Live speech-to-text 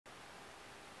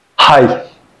Hi,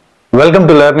 welcome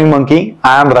to Learning Monkey.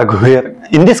 I am Raghu here.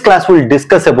 In this class, we will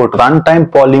discuss about runtime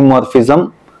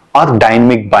polymorphism or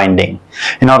dynamic binding.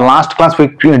 In our last class, we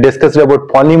discussed about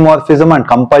polymorphism and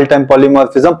compile time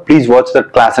polymorphism. Please watch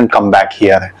that class and come back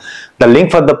here. The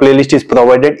link for the playlist is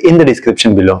provided in the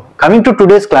description below. Coming to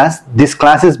today's class, this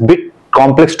class is a bit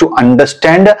complex to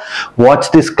understand.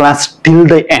 Watch this class till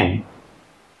the end.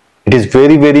 It is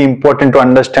very important to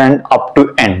understand up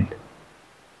to end.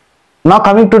 Now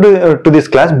coming to this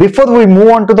class, before we move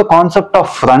on to the concept of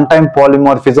runtime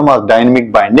polymorphism or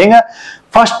dynamic binding,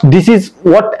 first this is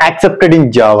what accepted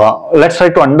in Java. Let's try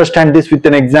to understand this with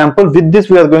an example. With this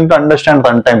we are going to understand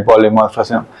runtime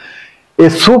polymorphism. A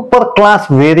superclass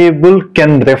variable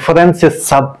can reference a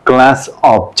subclass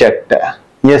object.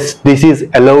 Yes, this is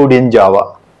allowed in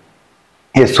Java.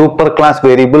 A superclass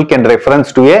variable can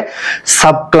reference to a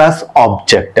subclass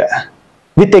object.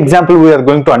 With example, we are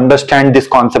going to understand this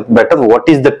concept better. What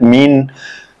is that mean?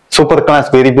 Superclass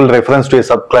variable reference to a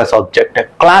subclass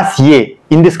object. Class A.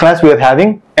 In this class, we are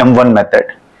having M1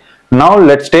 method. Now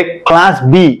let's take class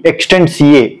B extends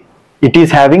A. It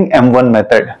is having M1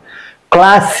 method.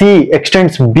 Class C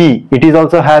extends B. It is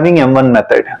also having M1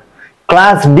 method.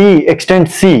 Class D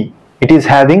extends C. It is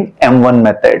having M1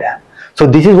 method. So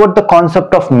this is what the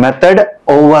concept of method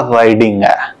overriding.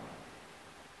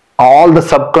 All the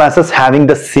subclasses having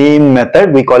the same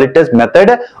method, we call it as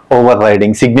method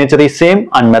overriding. Signature is same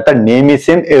and method name is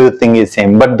same, everything is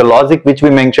same, but the logic which we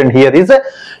mentioned here is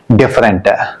different.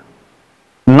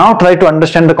 Now try to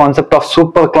understand the concept of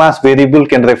superclass variable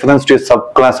can reference to a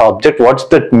subclass object. What's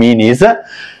that mean is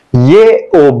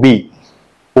AOB.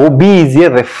 OB is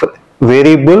a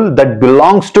variable that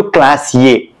belongs to class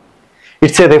A.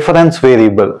 It's a reference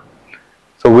variable.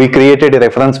 So we created a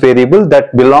reference variable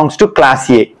that belongs to class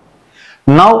A.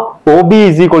 Now OB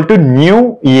is equal to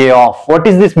new A of. What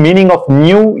is this meaning of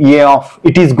new A of?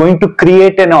 It is going to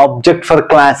create an object for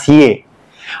class A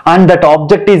and that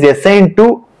object is assigned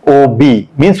to OB.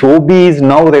 Means OB is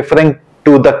now referring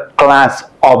to the class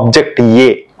object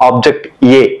A. Object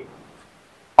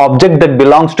that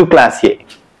belongs to class A.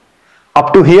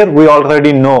 Up to here we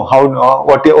already know how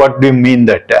what do you mean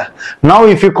that. Now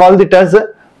if you call it as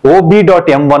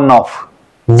OB.M1 of,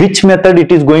 which method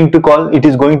it is going to call? It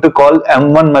is going to call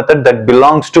M1 method that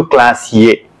belongs to class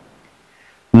A.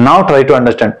 Now try to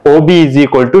understand. OB is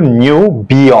equal to new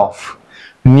B of.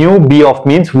 New B of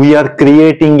means we are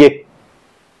creating a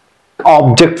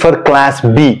object for class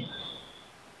B.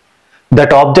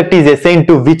 That object is assigned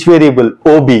to which variable?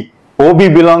 OB. OB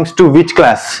belongs to which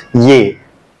class? A.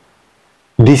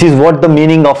 This is what the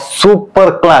meaning of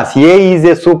superclass. A is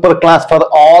a superclass for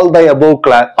all the above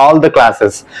class, all the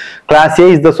classes. Class A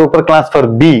is the superclass for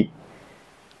B.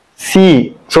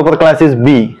 C superclass is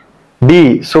B.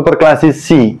 D superclass is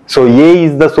C. So A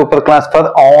is the superclass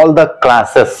for all the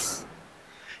classes.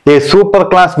 A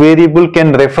superclass variable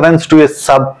can reference to a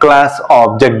subclass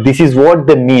object. This is what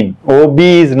they mean. OB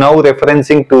is now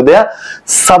referencing to the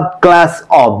subclass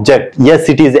object. Yes,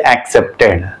 it is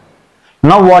accepted.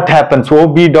 Now what happens?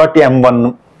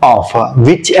 OB.M1 of.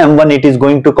 Which M1 it is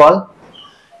going to call?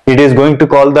 It is going to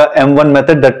call the M1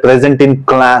 method that present in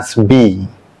class B.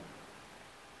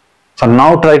 So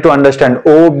now try to understand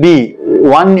OB,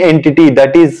 one entity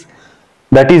that is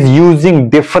using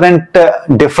different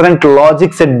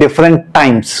logics at different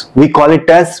times. We call it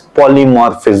as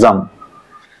polymorphism.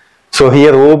 So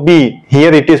here OB,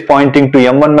 here it is pointing to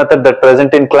M1 method that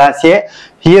present in class A.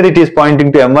 Here it is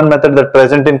pointing to M1 method that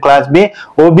present in class B.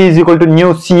 OB is equal to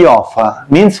new C of.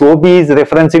 Means OB is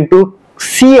referencing to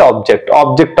C object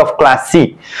of class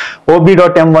C.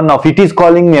 OB.M1 of. It is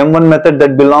calling M1 method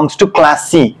that belongs to class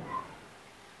C.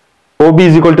 OB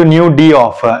is equal to new D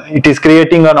of. It is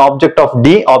creating an object of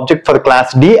D, object for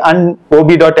class D, and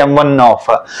OB.M1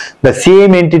 of. The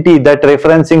same entity that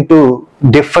referencing to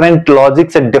different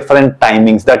logics at different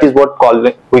timings. That is what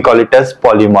we call it as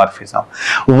polymorphism.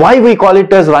 Why we call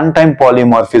it as runtime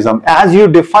polymorphism? As you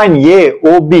define A,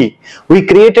 OB, we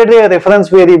created a reference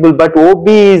variable, but OB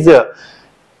is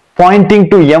pointing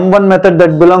to M1 method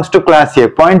that belongs to class A,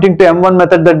 pointing to M1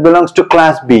 method that belongs to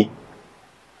class B.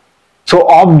 So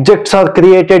objects are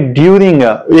created during,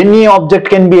 any object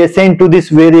can be assigned to this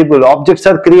variable. Objects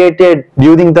are created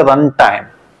during the runtime.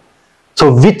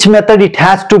 So which method it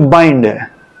has to bind,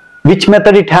 which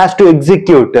method it has to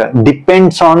execute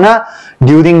depends on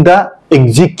during the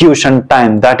execution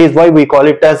time. That is why we call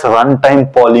it as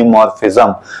runtime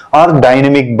polymorphism or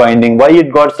dynamic binding. Why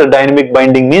it got the dynamic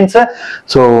binding means,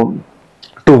 so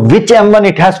to which M1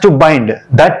 it has to bind,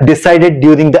 that decided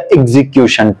during the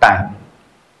execution time.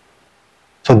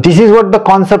 So this is what the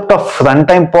concept of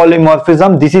runtime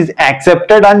polymorphism. This is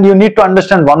accepted, and you need to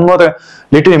understand one more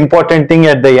little important thing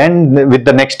at the end with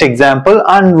the next example,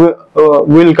 and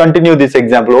we'll continue this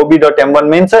example. ob.m1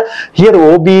 means here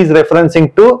ob is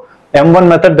referencing to m1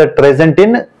 method that present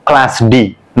in class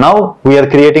D. Now we are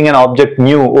creating an object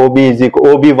new, ob is equal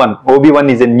ob1. ob1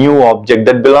 is a new object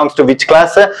that belongs to which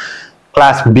class?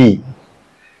 Class B.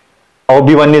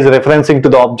 ob1 is referencing to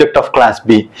the object of class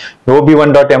B.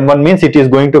 ob1.m1 means it is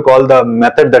going to call the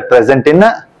method that present in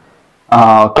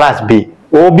class B.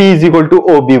 ob is equal to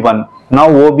ob1. Now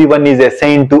ob1 is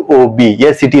assigned to ob.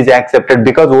 Yes, it is accepted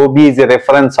because ob is a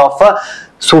reference of a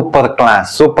superclass.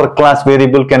 Superclass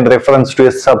variable can reference to a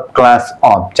subclass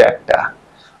object.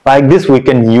 Like this we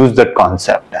can use that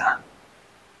concept.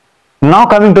 Now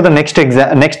coming to the next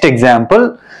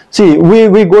example. See,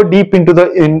 we go deep into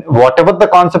whatever the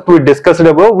concept we discussed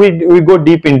above, we go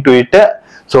deep into it.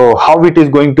 So how it is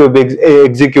going to be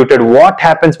executed, what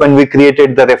happens when we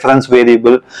created the reference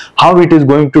variable, how it is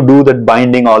going to do that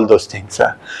binding, all those things.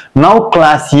 Now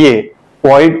class A,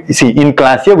 see, in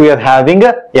class A we are having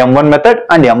a m1 method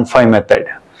and m5 method.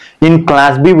 In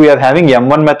class B we are having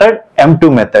m1 method,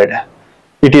 m2 method.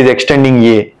 It is extending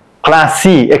A. Class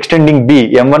C extending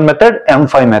B, m1 method,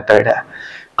 m5 method.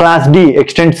 Class D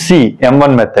extends C,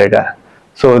 m1 method.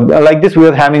 So like this we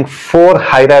are having four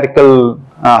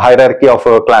hierarchy of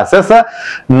classes.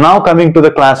 Now coming to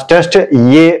the class test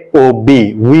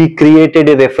AOB, we created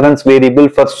a reference variable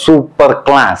for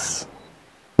superclass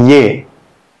A.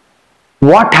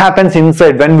 What happens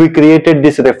inside when we created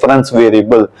this reference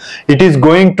variable? It is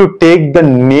going to take the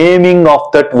naming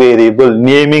of that variable.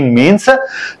 Naming means,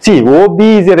 see, OB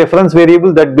is a reference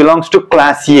variable that belongs to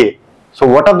class A. So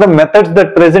what are the methods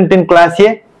that present in class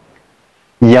A?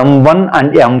 M1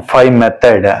 and M5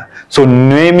 method. So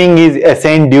naming is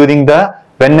assigned during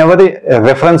whenever the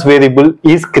reference variable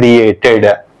is created.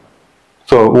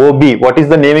 So OB, what is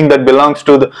the naming that belongs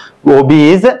to the OB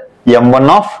is M1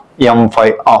 of,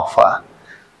 M5 of.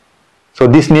 So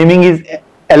this naming is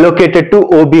allocated to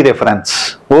OB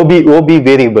reference, OB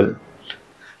variable.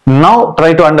 Now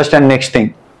try to understand next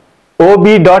thing.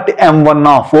 ob.m1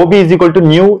 of, ob is equal to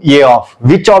new A of.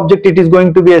 Which object it is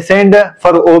going to be assigned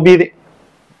for ob?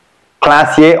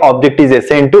 Class A object is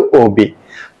assigned to ob.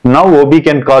 Now ob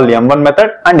can call m1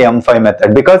 method and m5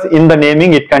 method because in the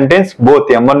naming it contains both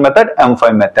m1 method,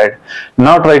 m5 method.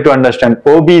 Now try to understand.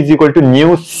 ob is equal to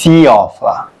new C of.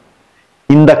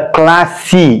 In the class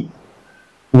C,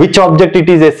 which object it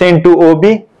is assigned to ob?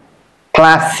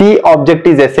 Class C object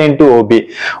is assigned to ob.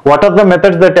 What are the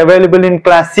methods that are available in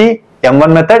class C?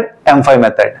 M1 method, M5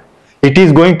 method. It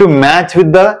is going to match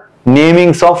with the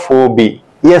namings of ob.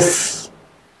 Yes.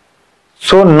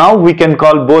 So now we can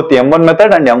call both M1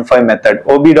 method and M5 method.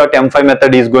 ob.m5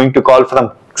 method is going to call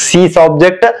from C's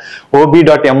object.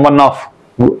 ob.m1 of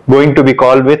going to be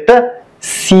called with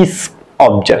C's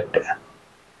object.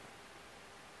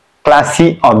 Class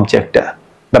C object.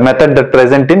 The method that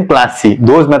present in class C.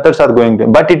 Those methods are going to,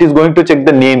 but it is going to check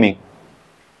the naming.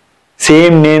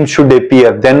 Same name should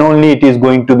appear, then only it is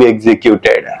going to be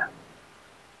executed.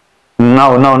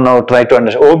 Now try to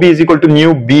understand. ob is equal to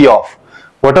new B of.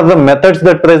 What are the methods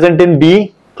that present in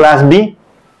B, class B?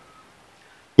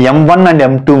 M1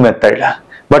 and M2 method.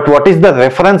 But what is the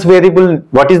reference variable?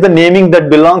 What is the naming that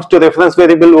belongs to reference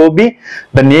variable OB?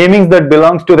 The namings that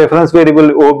belongs to reference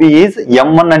variable OB is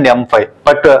M1 and M5.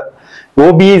 But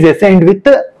OB is assigned with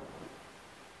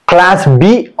class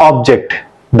B object.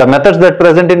 The methods that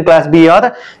present in class B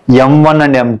are M1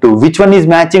 and M2. Which one is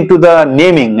matching to the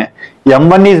naming?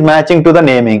 M1 is matching to the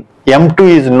naming. M2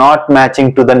 is not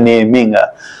matching to the naming.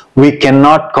 We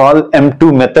cannot call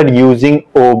M2 method using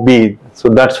OB. So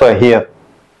that's why here.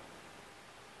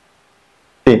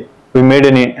 See, we made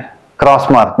a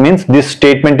cross mark. Means this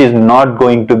statement is not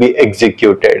going to be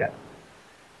executed.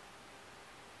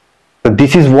 So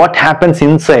this is what happens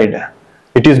inside.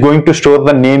 It is going to store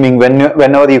the naming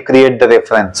whenever you create the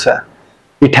reference.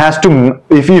 It has to,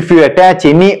 if you attach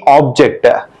any object,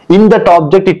 in that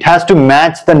object it has to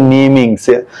match the namings.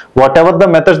 Whatever the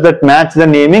methods that match the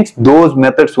namings, those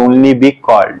methods only be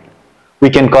called. We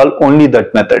can call only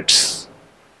that methods.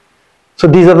 So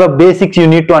these are the basics you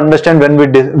need to understand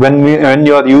when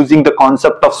you are using the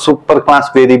concept of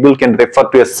superclass variable can refer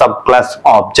to a subclass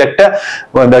object.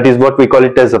 Well, that is what we call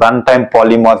it as runtime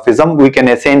polymorphism. We can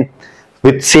assign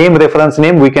with same reference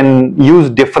name, we can use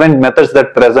different methods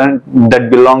that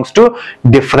belongs to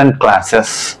different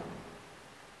classes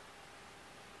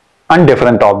and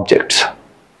different objects.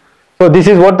 So this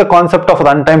is what the concept of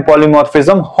runtime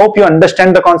polymorphism. Hope you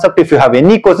understand the concept. If you have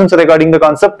any questions regarding the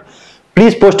concept,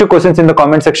 Please post your questions in the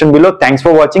comment section below. Thanks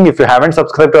for watching. If you haven't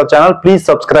subscribed to our channel, please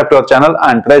subscribe to our channel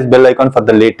and press bell icon for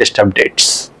the latest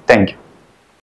updates. Thank you.